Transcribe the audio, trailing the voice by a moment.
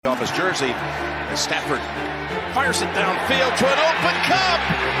his jersey. And Stafford fires it downfield to an open Cup.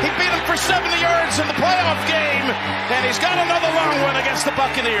 He beat him for 70 yards in the playoff game, and he's got another long one against the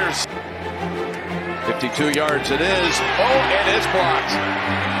Buccaneers. 52 yards it is. Oh, it is blocked.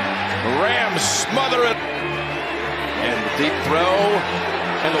 The Rams smother it. And the deep throw,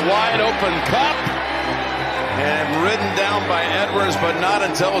 and the wide open Cup. And ridden down by Edwards, but not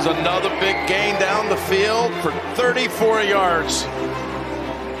until it was another big gain down the field for 34 yards.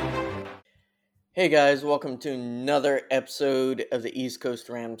 Hey guys, welcome to another episode of the East Coast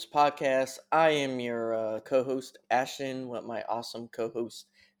Rams podcast. I am your co-host, Ashton, with my awesome co-host,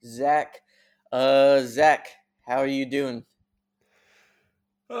 Zac. Zac, how are you doing?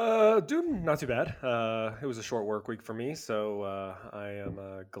 Doing not too bad. It was a short work week for me, so I am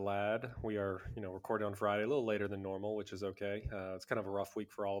glad we are, recording on Friday a little later than normal, which is okay. It's kind of a rough week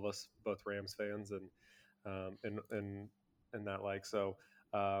for all of us, both Rams fans and that like. So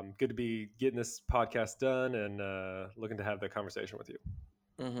good to be getting this podcast done and looking to have that conversation with you.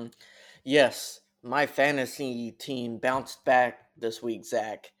 Mm-hmm. Yes, my fantasy team bounced back this week,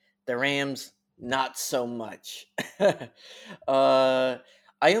 Zac. The Rams, not so much.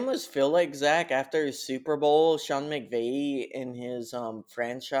 I almost feel like, Zac, after his Super Bowl, Sean McVay in his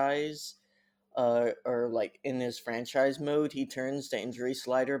franchise, or like in his franchise mode, he turns the injury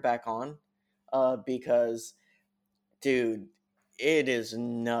slider back on, because, dude, it is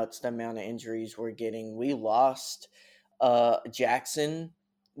nuts the amount of injuries we're getting. We lost Jackson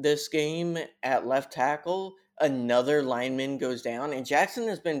this game at left tackle. Another lineman goes down, and Jackson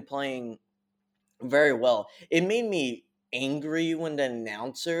has been playing very well. It made me angry when the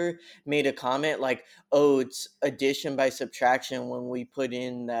announcer made a comment like, oh, it's addition by subtraction when we put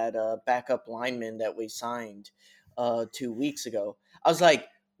in that backup lineman that we signed 2 weeks ago. I was like,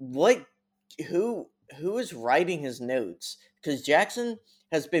 what? Who is writing his notes? Because Jackson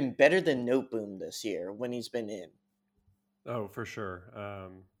has been better than Noteboom this year when he's been in. Oh, for sure.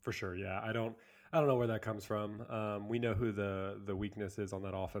 Yeah. I don't know where that comes from. We know who the weakness is on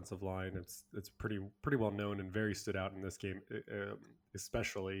that offensive line. It's pretty well known and very stood out in this game,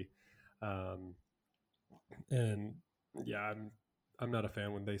 especially. And yeah, I'm not a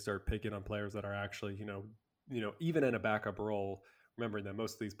fan when they start picking on players that are actually, even in a backup role. Remembering that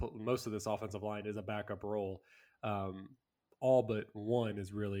most of this offensive line is a backup role. All but one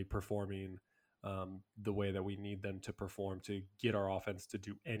is really performing the way that we need them to perform to get our offense to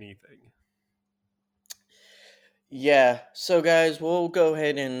do anything. Yeah, so guys, we'll go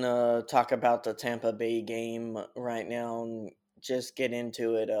ahead and talk about the Tampa Bay game right now and just get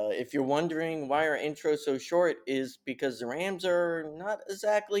into it. If you're wondering why our intro is so short, is because the Rams are not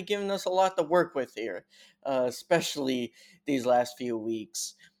exactly giving us a lot to work with here, especially these last few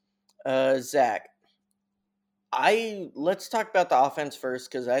weeks. Zac, let's talk about the offense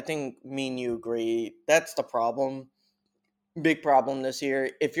first, because I think me and you agree that's the problem. Big problem this year.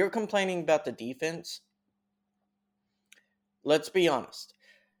 If you're complaining about the defense, let's be honest.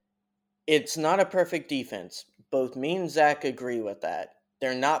 It's not a perfect defense. Both me and Zac agree with that.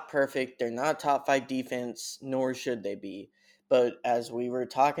 They're not perfect. They're not top 5 defense, nor should they be. But as we were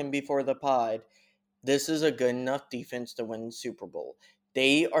talking before the pod, this is a good enough defense to win the Super Bowl.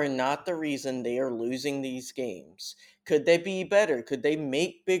 They are not the reason they are losing these games. Could they be better? Could they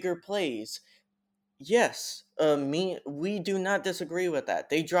make bigger plays? Yes. We do not disagree with that.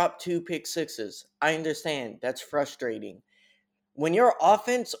 They dropped 2 pick sixes. I understand. That's frustrating. When your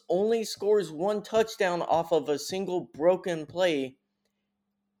offense only scores 1 touchdown off of a single broken play,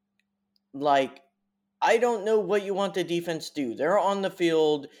 like, I don't know what you want the defense to do. They're on the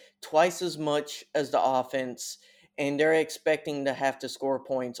field twice as much as the offense, and they're expecting to have to score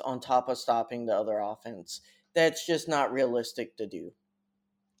points on top of stopping the other offense. That's just not realistic to do.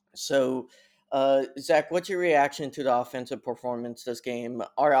 So, Zac, what's your reaction to the offensive performance this game?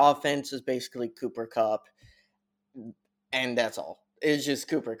 Our offense is basically Cooper Kupp, and that's all. It's just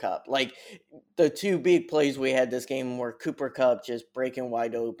Cooper Kupp. Like, the 2 big plays we had this game were Cooper Kupp just breaking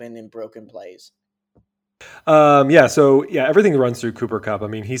wide open and broken plays. Everything runs through Cooper Kupp. I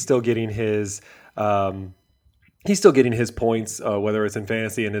mean, he's still getting his points, whether it's in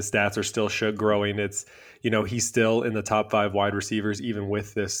fantasy, and his stats are still growing. It's, he's still in the top 5 wide receivers, even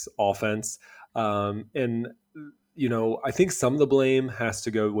with this offense. I think some of the blame has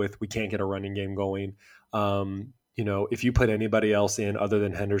to go with, we can't get a running game going. If you put anybody else in other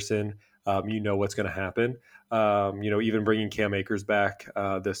than Henderson, what's going to happen. Even bringing Cam Akers back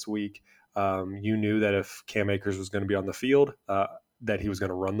this week, you knew that if Cam Akers was going to be on the field, that he was going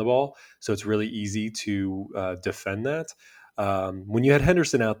to run the ball. So it's really easy to defend that. When you had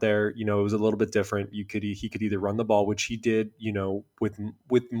Henderson out there, it was a little bit different. He could either run the ball, which he did, with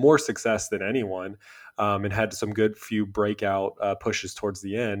more success than anyone, and had some good few breakout pushes towards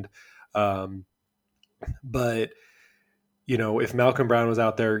the end. But if Malcolm Brown was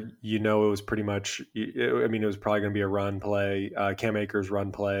out there, it was pretty much. It was probably going to be a run play, Cam Akers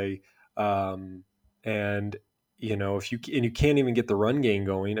run play, and if you can't even get the run game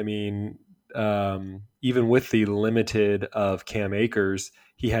going. Even with the limited of Cam Akers,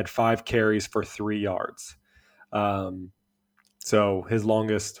 he had 5 carries for 3 yards. So his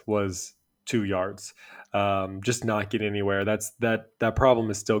longest was 2 yards. Just not getting anywhere. That problem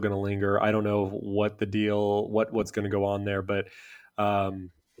is still going to linger. I don't know what's going to go on there, but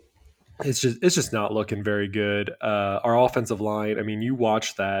it's just not looking very good. Our offensive line, you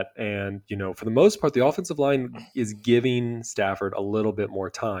watch that, and for the most part, the offensive line is giving Stafford a little bit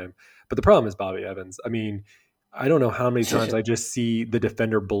more time. But the problem is Bobby Evans. I don't know how many times I just see the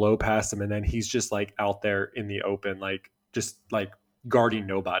defender blow past him, and then he's just like out there in the open, just guarding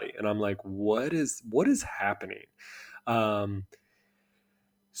nobody. And I'm like, what is happening?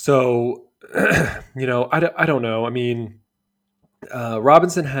 So, I don't know.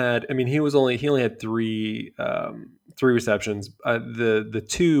 Robinson had, he only had three receptions. The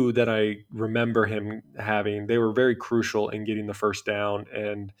 2 that I remember him having, they were very crucial in getting the first down.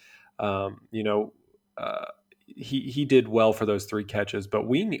 And, he did well for those 3 catches, but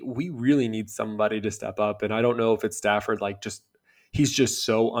we really need somebody to step up. And I don't know if it's Stafford, he's just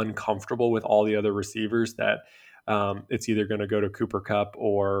so uncomfortable with all the other receivers that it's either going to go to Cooper Kupp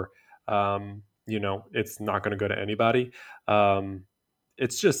or, it's not going to go to anybody.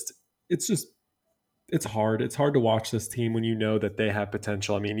 It's hard. It's hard to watch this team when you know that they have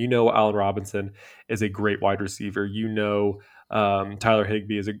potential. Allen Robinson is a great wide receiver. Tyler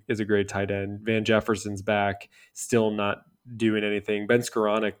Higbee is a great tight end. Van Jefferson's back, still not doing anything. Ben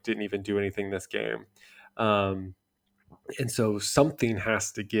Skoranek didn't even do anything this game. And so something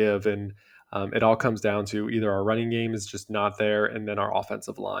has to give. And it all comes down to either our running game is just not there, and then our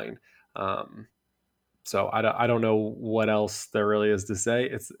offensive line. So I don't know what else there really is to say.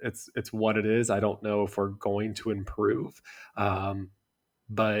 It's what it is. I don't know if we're going to improve,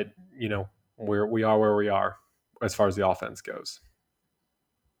 but we are where we are as far as the offense goes.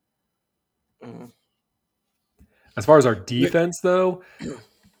 Mm-hmm. As far as our defense, though,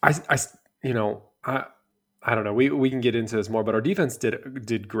 I don't know. We can get into this more, but our defense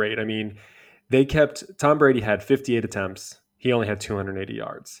did great. Tom Brady had 58 attempts. He only had 280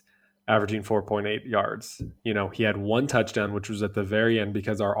 yards, averaging 4.8 yards. He had 1 touchdown, which was at the very end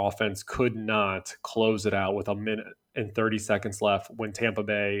because our offense could not close it out with 1 minute and 30 seconds left when Tampa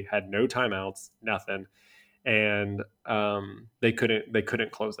Bay had no timeouts, nothing, and they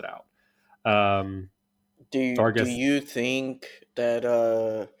couldn't close it out. Do you think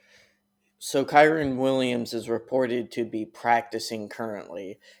that so Kyron Williams is reported to be practicing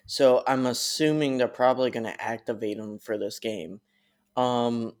currently, so I'm assuming they're probably going to activate him for this game.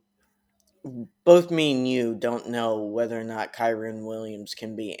 Both me and you don't know whether or not Kyron Williams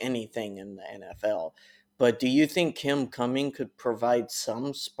can be anything in the NFL, but do you think him coming could provide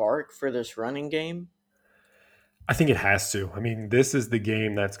some spark for this running game? I think it has to. This is the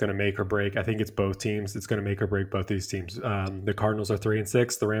game that's going to make or break. I think it's both teams. It's going to make or break both these teams. The Cardinals are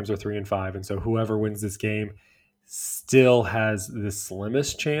 3-6. The Rams are 3-5. And so whoever wins this game still has the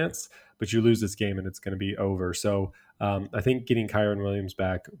slimmest chance, but you lose this game and it's going to be over. So I think getting Kyron Williams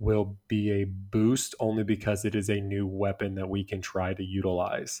back will be a boost only because it is a new weapon that we can try to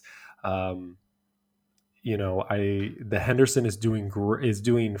utilize. The Henderson is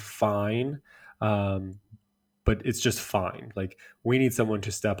doing fine. But it's just fine. We need someone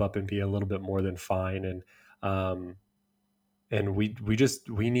to step up and be a little bit more than fine. And we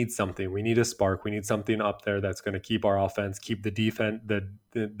need something. We need a spark. We need something up there that's going to keep our offense, keep the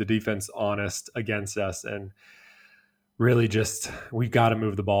defense honest against us. And really we got to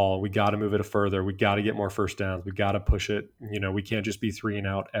move the ball. We got to move it further. We got to get more first downs. We got to push it. We can't just be 3 and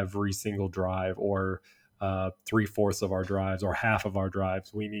out every single drive or 3/4 of our drives or half of our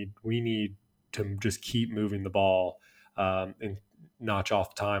drives. We need to just keep moving the ball and notch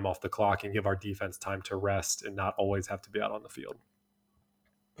off time off the clock and give our defense time to rest and not always have to be out on the field.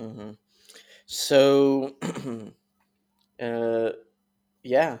 Mm-hmm. So,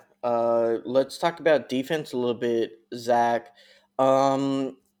 let's talk about defense a little bit, Zach.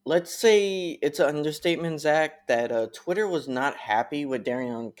 Let's say it's an understatement, Zach, that Twitter was not happy with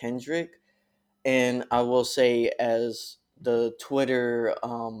Darion Kendrick. And I will say, as the Twitter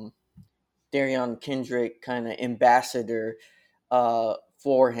Darion Kendrick kind of ambassador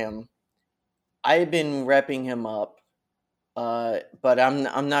for him, I've been repping him up But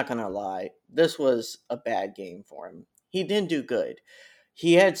I'm not gonna lie. This was a bad game for him. He didn't do good.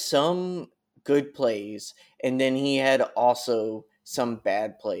 He had some good plays, and then he had also some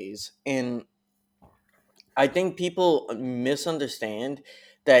bad plays. And I think people misunderstand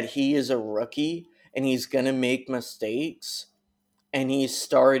that he is a rookie and he's gonna make mistakes, and he's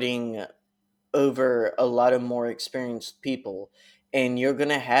starting over a lot of more experienced people, and you're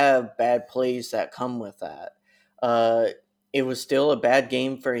gonna have bad plays that come with that. Uh, it was still a bad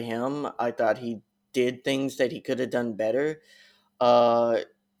game for him. I thought he did things that he could have done better, uh,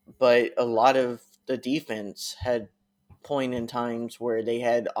 but a lot of the defense had point in times where they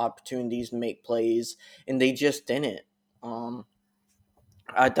had opportunities to make plays and they just didn't. Um,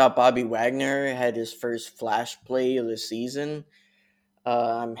 I thought Bobby Wagner had his first flash play of the season.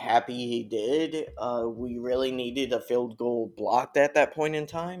 I'm happy he did. We really needed a field goal blocked at that point in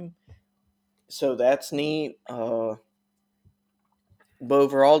time, so that's neat. But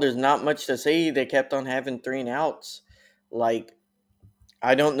overall, there's not much to say. They kept on having 3-and-outs. Like,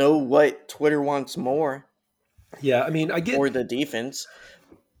 I don't know what Twitter wants more, Yeah, I mean, I get or the defense.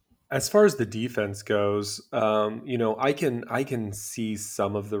 as far as the defense goes, I can see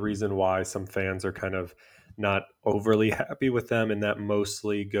some of the reason why some fans are kind of not overly happy with them, and that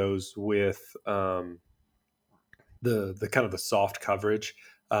mostly goes with the kind of the soft coverage,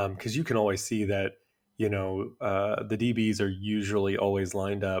 because you can always see that the DBs are usually always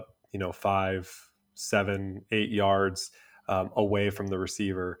lined up 5, 7, 8 yards away from the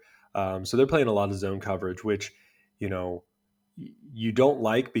receiver, so they're playing a lot of zone coverage, which you know you don't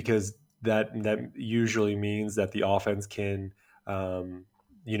like, because that usually means that the offense can move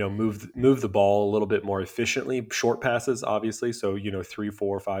the ball a little bit more efficiently, short passes obviously, so 3,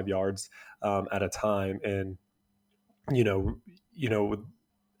 4, 5 yards at a time, and you know,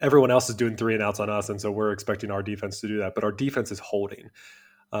 everyone else is doing 3-and-outs on us, and so we're expecting our defense to do that. But our defense is holding.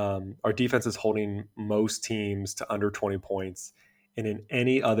 Our defense is holding most teams to under 20 points. And in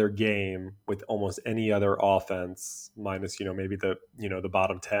any other game with almost any other offense, minus maybe the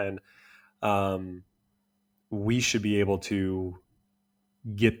bottom 10, we should be able to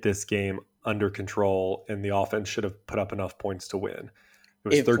get this game under control, and the offense should have put up enough points to win. It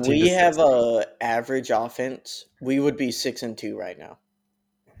was If 13 we to have 6. a average offense, we would be 6-2 right now.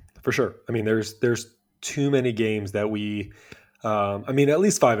 For sure. I mean, there's too many games that we at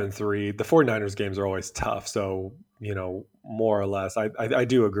least 5-3. The 49ers games are always tough, so more or less I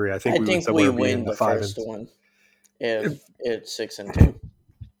do agree. I think I we would think we somewhere be in win the the five first and one if it's 6-2.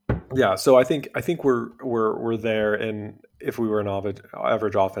 yeah, so I think we're there, and if we were an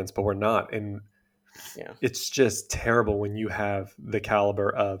average offense, but we're not, and Yeah. it's just terrible when you have the caliber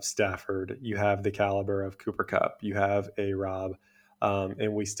of Stafford, you have the caliber of Cooper Kupp, you have a Rob,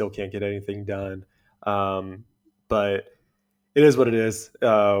 and we still can't get anything done. But it is what it is.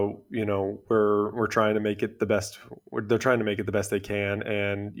 We're trying to make it the best. They're trying to make it the best they can,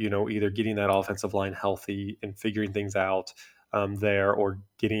 and either getting that offensive line healthy and figuring things out there, or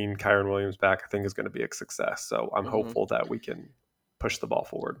getting Kyron Williams back, I think is going to be a success. So I'm hopeful that we can push the ball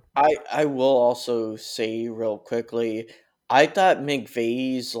forward. I will also say real quickly, I thought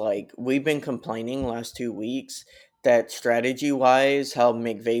McVay's, like, we've been complaining last 2 weeks that strategy wise, how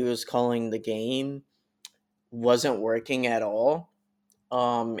McVay was calling the game wasn't working at all.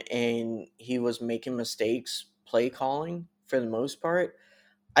 And he was making mistakes play calling for the most part.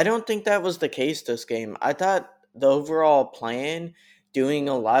 I don't think that was the case this game. I thought the overall plan, doing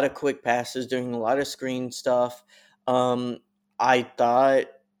a lot of quick passes, doing a lot of screen stuff, um, I thought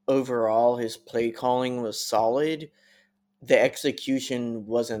overall his play calling was solid. The execution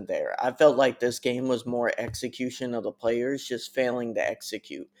wasn't there. I felt like this game was more execution of the players just failing to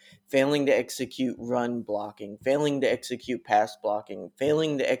execute run blocking, failing to execute pass blocking,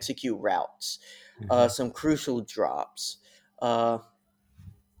 failing to execute routes, some crucial drops. Uh,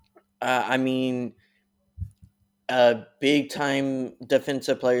 I mean, big time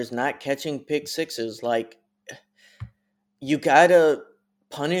defensive players not catching pick sixes. Like, you gotta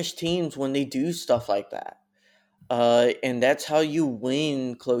punish teams when they do stuff like that. And that's how you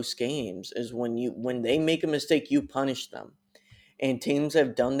win close games, is when they make a mistake, you punish them. And teams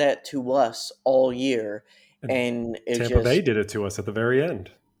have done that to us all year. And it Tampa Bay just, did it to us at the very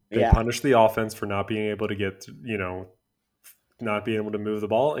end. They yeah. punished the offense for not being able to get, not being able to move the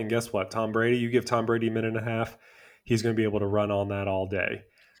ball. And guess what? You give Tom Brady a minute and a half, he's going to be able to run on that all day.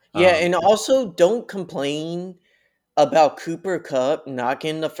 Yeah, and also don't complain about Cooper Kupp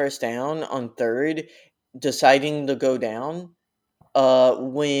knocking the first down on third, deciding to go down.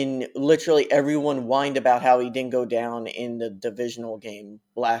 when literally everyone whined about how he didn't go down in the divisional game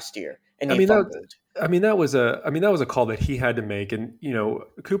last year and I he mean that. fumbled. That was a call that he had to make, and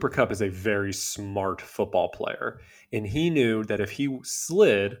Cooper Kupp is a very smart football player, and he knew that if he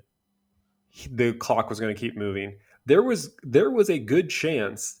slid, the clock was going to keep moving. There was a good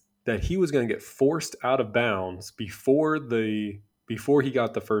chance that he was going to get forced out of bounds before he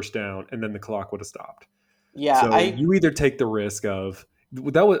got the first down, and then the clock would have stopped. Yeah, So you either take the risk of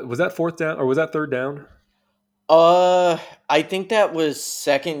was that fourth down or was that third down? uh I think that was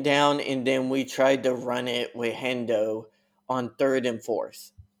second down, and then we tried to run it with Hendo on third and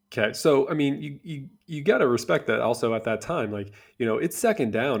fourth. Okay, so I mean, you got to respect that. Also, at that time, like it's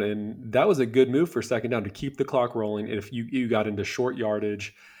second down, and that was a good move for second down to keep the clock rolling. If you got into short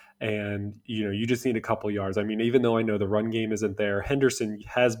yardage, and you just need a couple yards. I mean, even though I know the run game isn't there, Henderson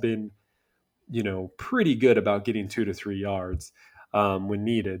has been pretty good about getting 2 to 3 yards when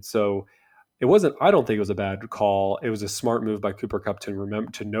needed. So it wasn't. I don't think it was a bad call. It was a smart move by Cooper Kupp to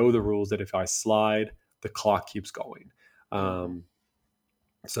remember to know the rules that if I slide, the clock keeps going. Hmm.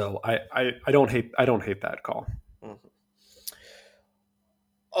 So I don't hate that call. Hmm.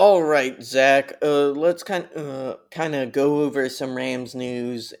 All right, Zach. Let's kind of go over some Rams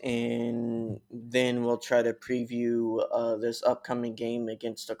news, and then we'll try to preview this upcoming game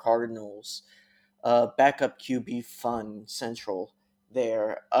against the Cardinals. Backup QB fun central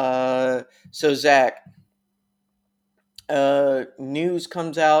there. So Zach, news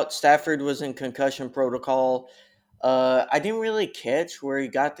comes out. Stafford was in concussion protocol. I didn't really catch where he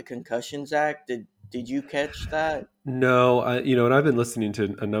got the concussion. Zach, did you catch that? No, and I've been listening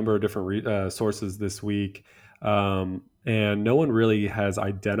to a number of different sources this week, and no one really has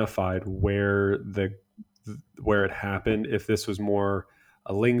identified where it happened. If this was more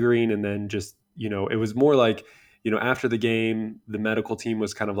a lingering, and then just it was more like after the game, the medical team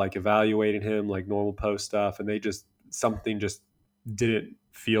was kind of like evaluating him, like normal post stuff, and they just something just didn't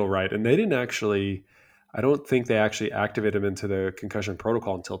feel right, and they didn't actually. I don't think they actually activated him into the concussion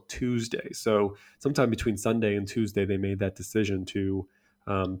protocol until Tuesday. So sometime between Sunday and Tuesday, they made that decision to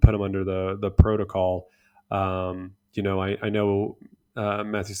put him under the protocol. I know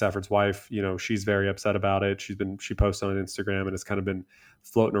Matthew Stafford's wife. She's very upset about it. She posted on Instagram, and it's kind of been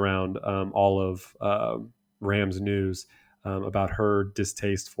floating around all of Rams news about her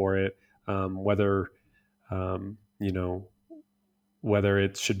distaste for it. Whether um, you know whether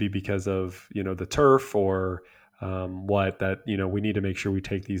it should be because of the turf or what that we need to make sure we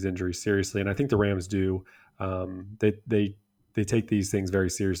take these injuries seriously, and I think the Rams do. They take these things very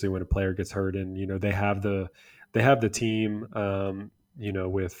seriously when a player gets hurt, and they have the team.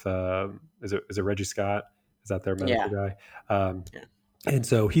 With is it Reggie Scott? Is that their medical Yeah. guy? Yeah. And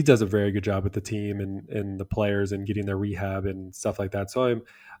so he does a very good job with the team and the players and getting their rehab and stuff like that. So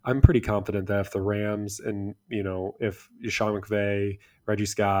I'm pretty confident that if the Rams and if Sean McVay, Reggie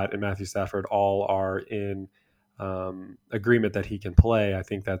Scott, and Matthew Stafford all are in agreement that he can play, I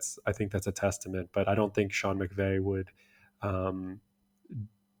think that's a testament. But I don't think Sean McVay would um,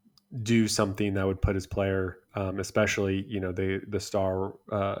 do something that would put his player, especially the star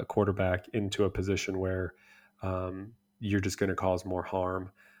quarterback, into a position where you're just going to cause more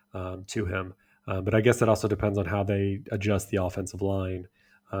harm to him. But I guess that also depends on how they adjust the offensive line.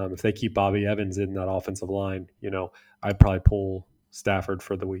 If they keep Bobby Evans in that offensive line, I'd probably pull Stafford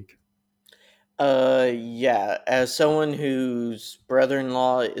for the week. Yeah. As someone whose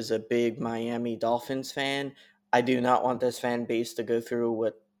brother-in-law is a big Miami Dolphins fan, I do not want this fan base to go through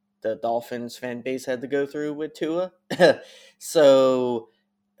what the Dolphins fan base had to go through with Tua. So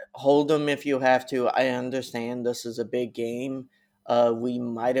hold them if you have to. I understand this is a big game. We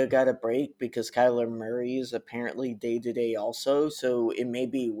might have got a break because Kyler Murray is apparently day to day also. So it may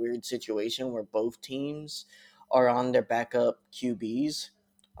be a weird situation where both teams are on their backup QBs.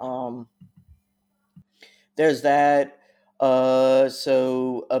 Um, there's that.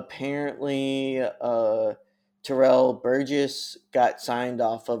 So apparently, Terrell Burgess got signed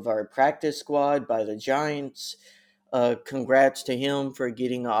off of our practice squad by the Giants. Congrats to him for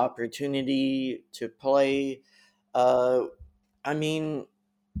getting an opportunity to play. Uh, I mean,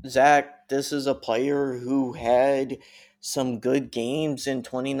 Zach, this is a player who had some good games in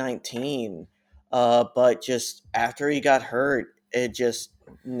 2019, but just after he got hurt, it just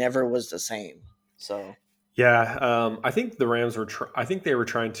never was the same. So. Yeah, I think the Rams were. I think they were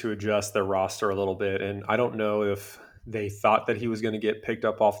trying to adjust their roster a little bit, and I don't know if they thought that he was going to get picked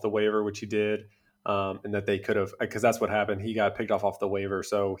up off the waiver, which he did, and that they could have, because that's what happened. He got picked off the waiver,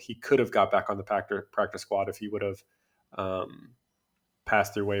 so he could have got back on the practice squad if he would have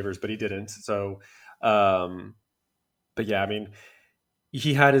passed through waivers, but he didn't. So, but yeah, I mean,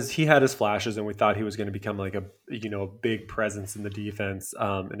 he had his flashes, and we thought he was going to become like a big presence in the defense,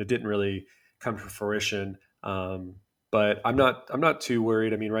 and it didn't really come to fruition. But I'm not too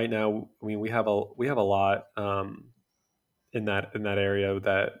worried. I mean, right now, I mean we have a lot in that area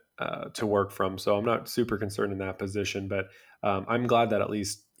that to work from. So I'm not super concerned in that position, but I'm glad that at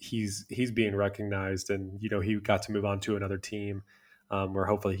least he's being recognized, and he got to move on to another team where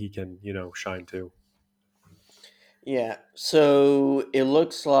hopefully he can shine too. Yeah, so it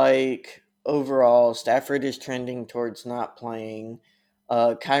looks like overall Stafford is trending towards not playing.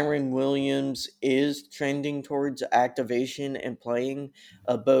 Kyron Williams is trending towards activation and playing.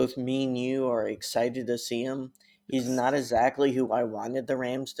 Both me and you are excited to see him. He's Yes. not exactly who I wanted the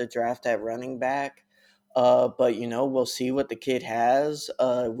Rams to draft at running back. But we'll see what the kid has.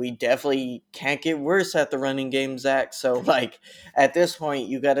 We definitely can't get worse at the running game, Zach. So like at this point,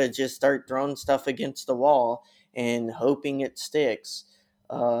 you gotta just start throwing stuff against the wall and hoping it sticks.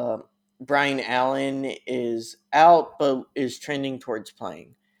 Uh, Brian Allen is out, but is trending towards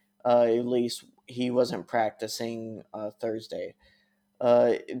playing. At least he wasn't practicing Thursday.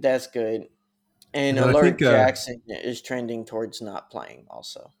 That's good. And And then I Alert think Jackson is trending towards not playing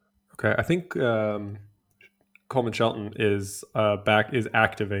also. okay, I think Coleman Shelton is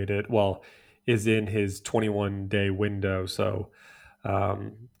activated. Well, is in his 21-day window. So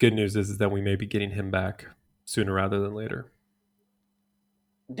good news is that we may be getting him back sooner rather than later.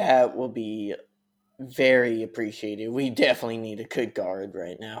 That will be very appreciated. We definitely need a good guard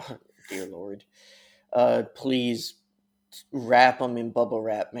right now. Dear Lord. Please wrap them in bubble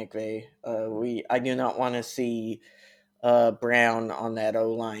wrap, McVay. I do not want to see Brown on that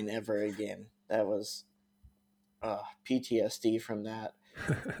O line ever again. That was PTSD from that.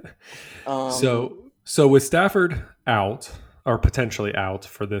 Um, So with Stafford out or potentially out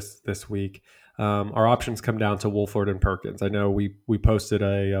for this week, our options come down to Wolford and Perkins. I know we posted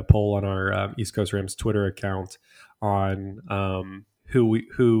a poll on our East Coast Rams Twitter account on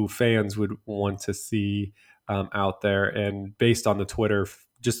who fans would want to see out there, and based on the Twitter,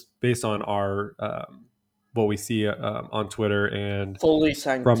 just based on our what we see on Twitter and Fully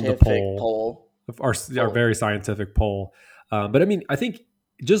from the scientific poll, poll. our very scientific poll. But I mean, I think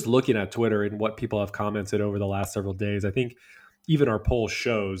just looking at Twitter and what people have commented over the last several days, I think even our poll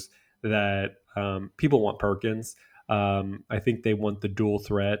shows that people want Perkins. I think they want the dual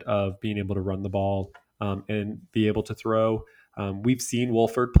threat of being able to run the ball and be able to throw. We've seen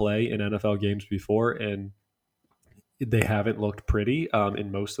Wolford play in NFL games before, and they haven't looked pretty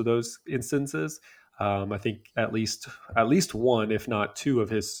in most of those instances. I think at least one, if not two, of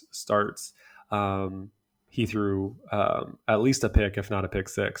his starts, he threw at least a pick, if not a pick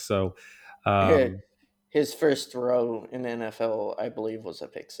six. So, um, His first throw in the NFL, I believe, was a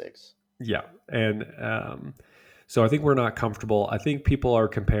pick six. yeah, and so I think we're not comfortable. I think people are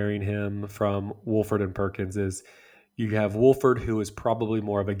comparing him from Wolford and Perkins. Is you have Wolford, who is probably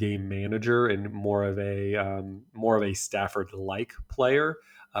more of a game manager and more of a Stafford-like player.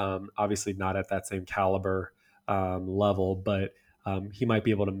 Obviously, not at that same caliber level, but he might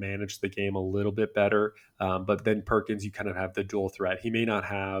be able to manage the game a little bit better. But then Perkins, you kind of have the dual threat. He may not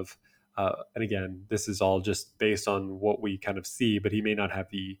have, and again, this is all just based on what we kind of see, but he may not have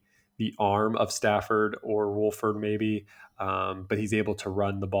the arm of Stafford or Wolford, maybe, but he's able to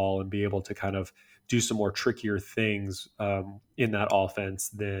run the ball and be able to kind of do some more trickier things in that offense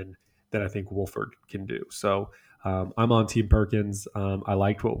than I think Wolford can do. So I'm on Team Perkins. I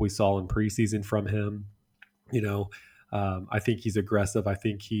liked what we saw in preseason from him. You know, I think he's aggressive. I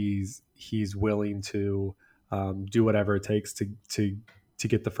think he's willing to do whatever it takes to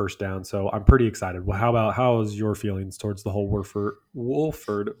get the first down. So I'm pretty excited. Well, how's your feelings towards the whole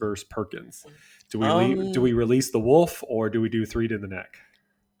Wolford versus Perkins? Do we release the wolf, or do we do three to the neck?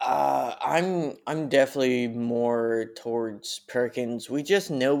 I'm definitely more towards Perkins. We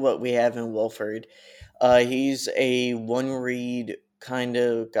just know what we have in Wolford. He's a one read kind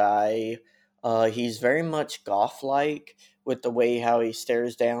of guy. He's very much Goff like with the way how he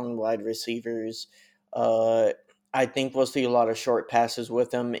stares down wide receivers. Uh, I think we'll see a lot of short passes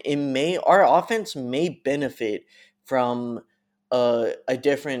with him. Our offense may benefit from a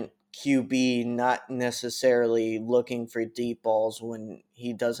different QB not necessarily looking for deep balls when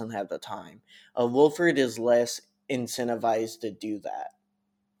he doesn't have the time. Wolford is less incentivized to do that.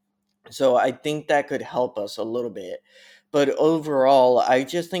 So I think that could help us a little bit. But overall, I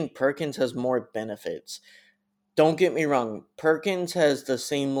just think Perkins has more benefits. Don't get me wrong, Perkins has the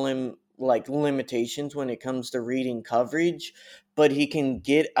same limitations when it comes to reading coverage, but he can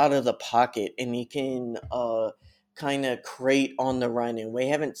get out of the pocket and he can kind of create on the run, and we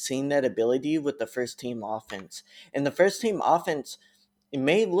haven't seen that ability with the first team offense. And the first team offense, it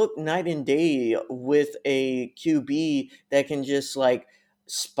may look night and day with a QB that can just like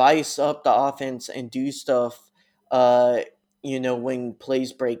spice up the offense and do stuff, uh, when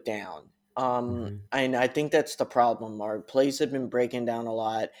plays break down. Mhm. And I think that's the problem, Mark. Plays have been breaking down a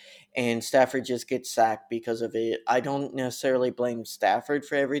lot, and Stafford just gets sacked because of it. I don't necessarily blame Stafford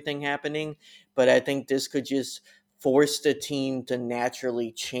for everything happening, but I think this could just force the team to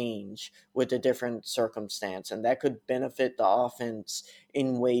naturally change with a different circumstance, and that could benefit the offense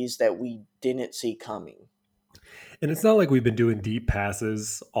in ways that we didn't see coming. And it's not like we've been doing deep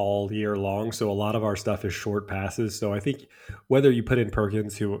passes all year long, so a lot of our stuff is short passes. So I think whether you put in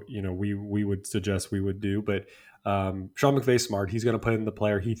Perkins, who we would suggest we would do, but Sean McVay's smart. He's going to put in the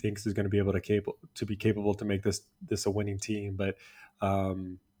player he thinks is going to be able to be capable to make this a winning team. But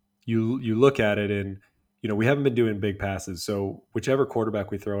you look at it, and we haven't been doing big passes. So whichever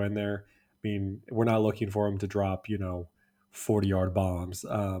quarterback we throw in there, I mean, we're not looking for him to drop 40-yard bombs.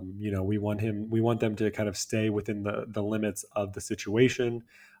 We want them to kind of stay within the limits of the situation.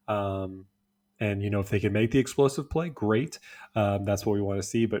 And if they can make the explosive play, great. That's what we want to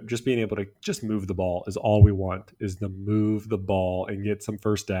see. But just being able to just move the ball is all we want, is to move the ball and get some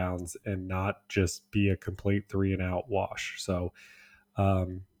first downs and not just be a complete 3-and-out wash. So,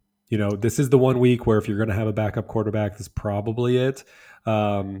 this is the one week where if you're going to have a backup quarterback, that's probably it.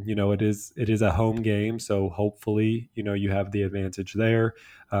 It is a home game, so hopefully, you have the advantage there,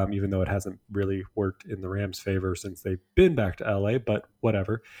 even though it hasn't really worked in the Rams' favor since they've been back to LA, but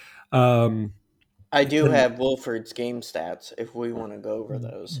whatever. I do And have Wolford's game stats if we want to go over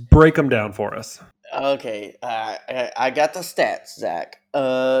those. break them down for us. Okay, I got the stats, Zach.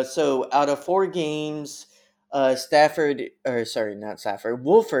 So out of 4 games, Wolford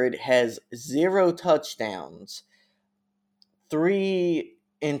has 0 touchdowns, 3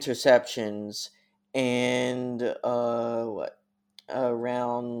 interceptions, and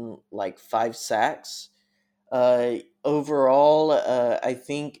around like 5 sacks. Overall, I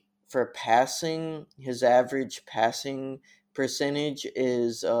think for passing, his average passing percentage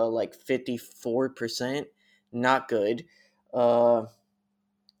is like 54%. Not good. Uh,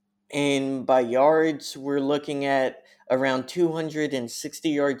 and by yards, we're looking at around 260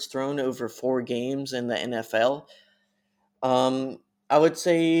 yards thrown over 4 games in the NFL. Um, I would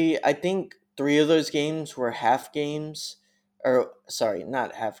say I think 3 of those games were half games, or sorry,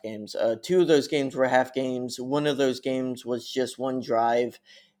 not half games. 2 of those games were half games. One of those games was just one drive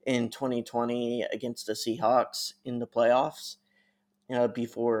in 2020 against the Seahawks in the playoffs.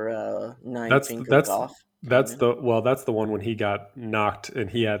 Before Nine That's Finger that's Goff came that's in. that's the one when he got knocked and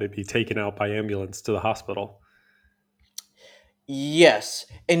he had to be taken out by ambulance to the hospital. Yes,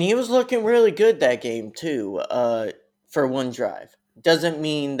 and he was looking really good that game too. For one drive, doesn't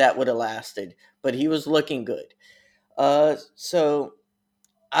mean that would have lasted, but he was looking good. So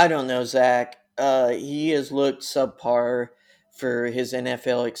I don't know, Zach. He has looked subpar for his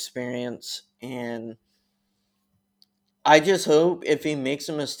NFL experience, and I just hope if he makes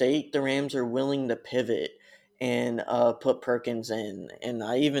a mistake, the Rams are willing to pivot and put Perkins in. And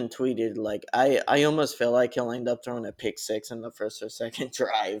I even tweeted like I almost feel like he'll end up throwing a pick six in the first or second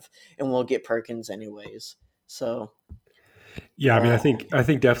drive, and we'll get Perkins anyways. So Yeah, I mean, I uh, think I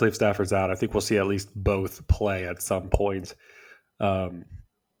think definitely if Stafford's out, I think we'll see at least both play at some point. Um,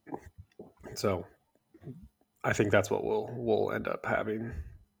 so I think that's what we'll end up having.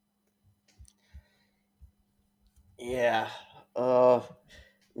 yeah, uh,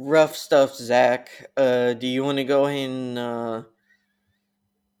 rough stuff, Zach. Do you want to go ahead and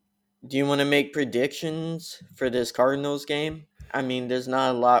do you want to make predictions for this Cardinals game? I mean, there's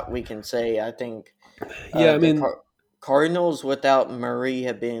not a lot we can say. I think Yeah, I the mean, Cardinals without Murray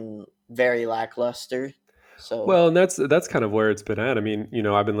have been very lackluster. So well, and that's kind of where it's been at. I mean,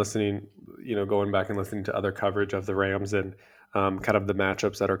 I've been listening, going back and listening to other coverage of the Rams and kind of the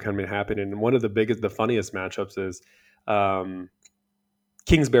matchups that are coming happening. And one of the funniest matchups is um,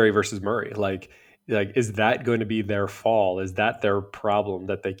 Kingsbury versus Murray. Like, is that going to be their fall? Is that their problem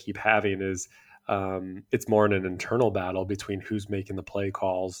that they keep having? Is it's more in an internal battle between who's making the play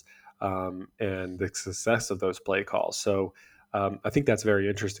calls and the success of those play calls. So I think that's very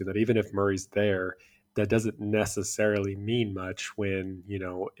interesting. That even if Murray's there, that doesn't necessarily mean much when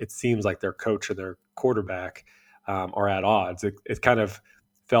it seems like their coach and their quarterback are at odds. It kind of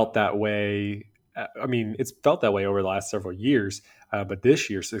felt that way. I mean, it's felt that way over the last several years. But this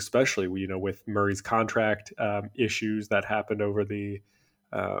year, especially, with Murray's contract issues that happened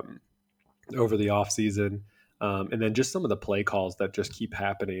um, over the offseason, and then just some of the play calls that just keep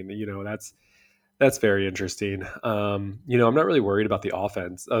happening. That's very interesting. I'm not really worried about the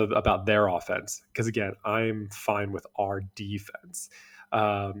offense, about their offense, because again, I'm fine with our defense.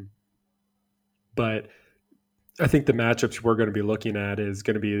 But I think the matchups we're going to be looking at is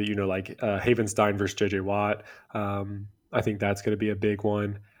going to be, like Havenstein versus JJ Watt. I think that's going to be a big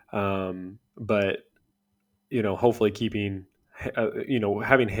one. But, hopefully keeping,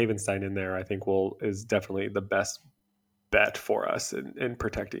 having Havenstein in there, I think is definitely the best bet for us in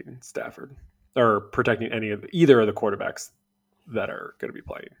protecting Stafford or protecting either of the quarterbacks that are going to be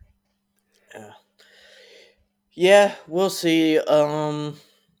playing. Yeah, we'll see.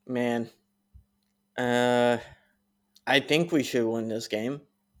 Man, I think we should win this game.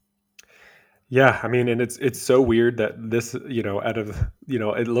 Yeah, I mean, and it's so weird that this, out of,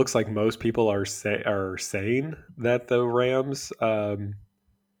 it looks like most people are saying that the Rams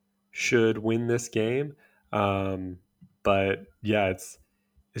should win this game. But yeah, it's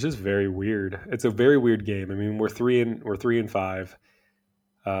just very weird. It's a very weird game. I mean, we're 3-5.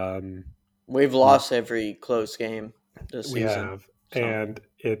 We've lost every close game this We season. have, and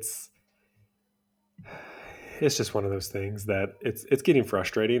it's just one of those things that it's getting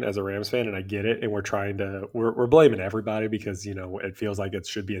frustrating as a Rams fan, and I get it. And we're blaming everybody because it feels like it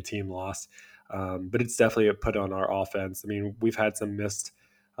should be a team loss, but it's definitely a put on our offense. I mean, we've had some missed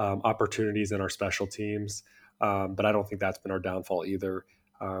opportunities in our special teams, but I don't think that's been our downfall either.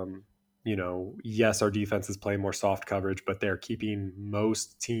 Yes, our defense is playing more soft coverage, but they're keeping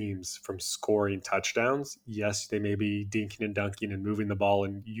most teams from scoring touchdowns. Yes, they may be dinking and dunking and moving the ball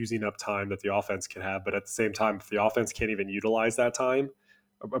and using up time that the offense can have. But at the same time, if the offense can't even utilize that time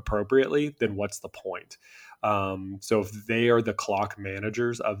appropriately, then what's the point? So if they are the clock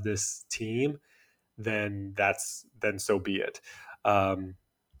managers of this team, then so be it.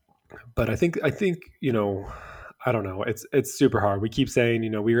 But I think I don't know. It's super hard. We keep saying,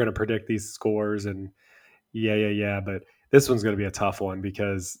 we're going to predict these scores and yeah. But this one's going to be a tough one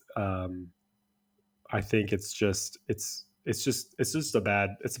because I think it's just a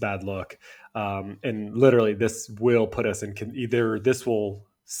bad look. And literally this will put us in either this will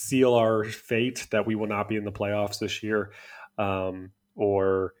seal our fate that we will not be in the playoffs this year,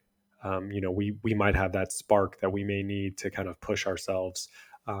 or we might have that spark that we may need to kind of push ourselves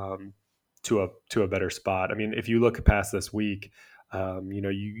to a better spot. I mean, if you look past this week,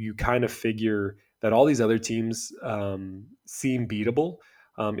 you kind of figure that all these other teams seem beatable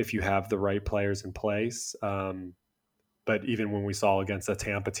if you have the right players in place. But even when we saw against a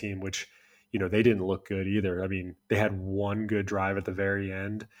Tampa team, which they didn't look good either. I mean, they had one good drive at the very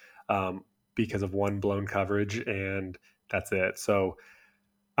end because of one blown coverage, and that's it. So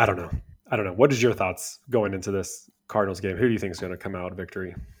I don't know. What is your thoughts going into this Cardinals game? Who do you think is going to come out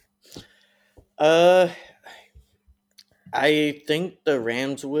victory? I think the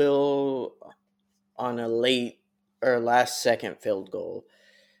Rams will on a late or last second field goal.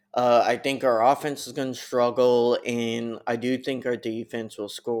 I think our offense is going to struggle, and I do think our defense will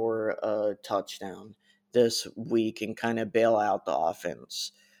score a touchdown this week and kind of bail out the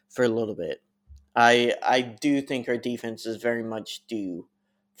offense for a little bit. I do think our defense is very much due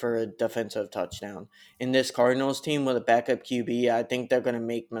for a defensive touchdown. In this Cardinals team with a backup QB, I think they're going to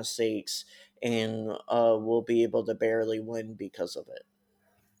make mistakes and we'll be able to barely win because of it.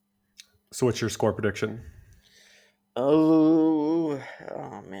 So what's your score prediction? Oh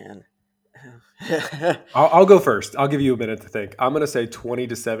man. I'll go first. I'll give you a minute to think. I'm going to say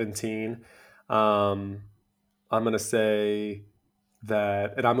 20-17. I'm going to say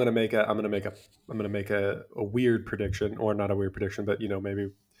that, and I'm going to make a weird prediction, or not a weird prediction, but maybe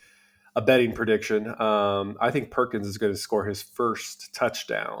a betting prediction. I think Perkins is going to score his first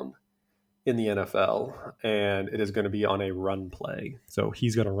touchdown in the NFL, and it is going to be on a run play. So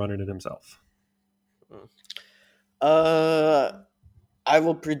he's going to run it in himself. I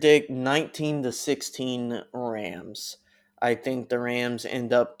will predict 19-16 Rams. I think the Rams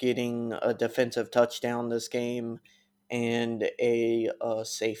end up getting a defensive touchdown this game and a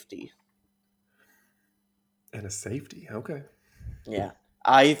safety. And a safety, okay. Yeah.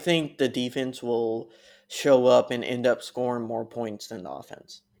 I think the defense will show up and end up scoring more points than the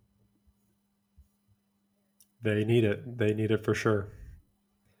offense. They need it. They need it for sure.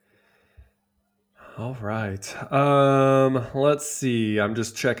 All right. Let's see. I'm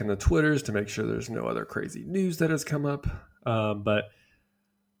just checking the Twitters to make sure there's no other crazy news that has come up. But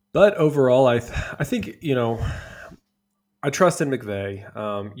overall, I think, I trust in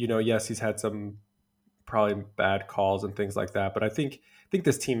McVay. Yes, he's had some probably bad calls and things like that, but I think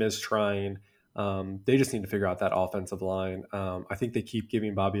this team is trying. They just need to figure out that offensive line. I think they keep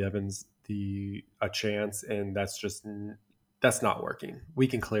giving Bobby Evans a chance, and that's not working. We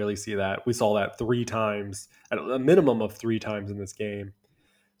can clearly see that. We saw that 3 times, at a minimum of 3 times in this game,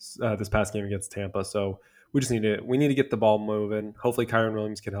 this past game against Tampa. So we need to get the ball moving. Hopefully Kyron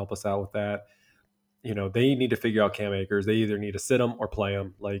Williams can help us out with that. They need to figure out Cam Akers. They either need to sit him or play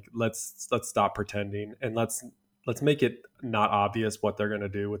him. Like let's stop pretending and let's make it not obvious what they're going to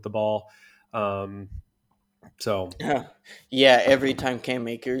do with the ball. So yeah, every time Cam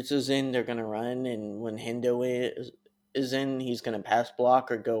Akers is in, they're gonna run, and when Hendo is in, he's gonna pass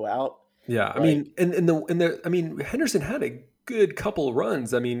block or go out. Yeah, I mean, Henderson had a good couple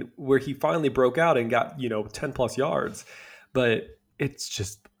runs. I mean, where he finally broke out and got 10 plus yards, but it's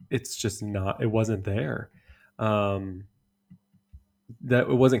just not. It wasn't there. That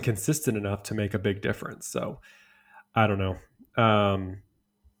it wasn't consistent enough to make a big difference. So I don't know,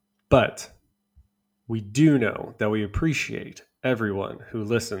 but we do know that we appreciate everyone who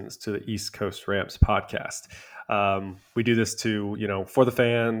listens to the East Coast Rams podcast. We do this for the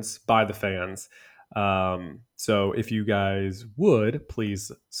fans, by the fans. So if you guys would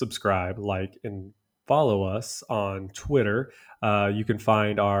please subscribe, like, and follow us on Twitter. You can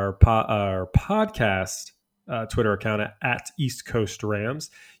find our podcast Twitter account at East Coast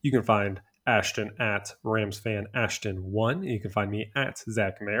Rams. You can find Ashton at RamsFan Ashton1. You can find me at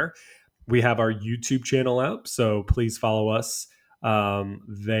Zac Mayer. We have our YouTube channel out, so please follow us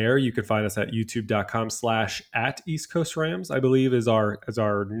there. You can find us at youtube.com/at East Coast Rams, I believe is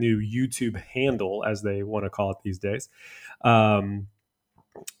our new YouTube handle, as they want to call it these days. And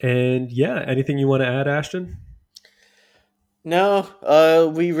yeah, anything you want to add, Ashton?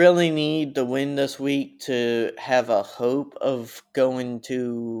 No, we really need the win this week to have a hope of going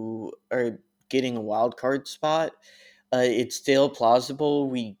to or getting a wild card spot. It's still plausible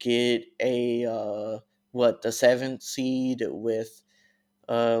we get a the 7th seed with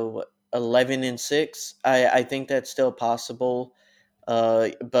 11-6. I think that's still possible.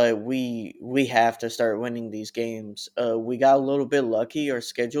 But we have to start winning these games. We got a little bit lucky. Our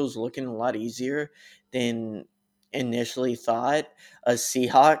schedule's looking a lot easier than initially thought.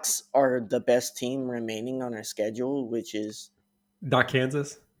 Seahawks are the best team remaining on our schedule, which is not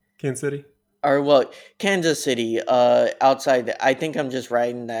Kansas City. Kansas City. Outside, I think I'm just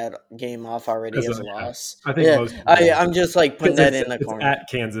writing that game off already as a loss. I think I'm just like putting that in the corner. At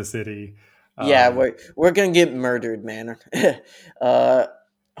Kansas City. Yeah, we're gonna get murdered, man.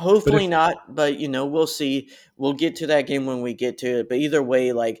 Hopefully not, but we'll see. We'll get to that game when we get to it. But either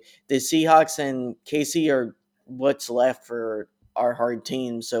way, like the Seahawks and KC are what's left for our hard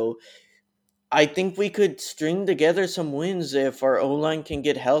team. So I think we could string together some wins if our O-line can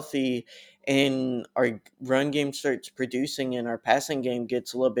get healthy and our run game starts producing and our passing game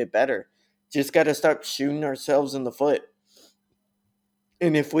gets a little bit better. Just got to stop shooting ourselves in the foot.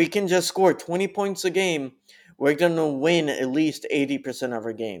 And if we can just score 20 points a game, we're going to win at least 80% of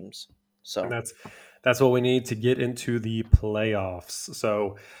our games. So and that's what we need to get into the playoffs.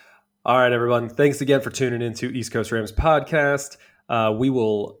 So, all right, everyone. Thanks again for tuning into East Coast Rams podcast. We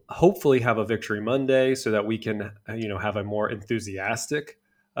will hopefully have a victory Monday so that we can, have a more enthusiastic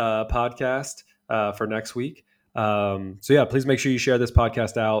podcast for next week. So yeah, please make sure you share this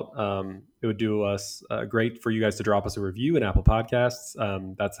podcast out. It would do us great for you guys to drop us a review in Apple Podcasts.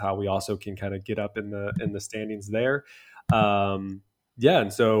 That's how we also can kind of get up in the standings there.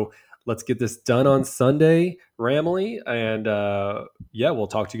 And so let's get this done on Sunday, Ramley, and we'll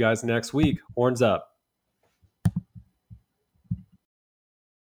talk to you guys next week. Horns up.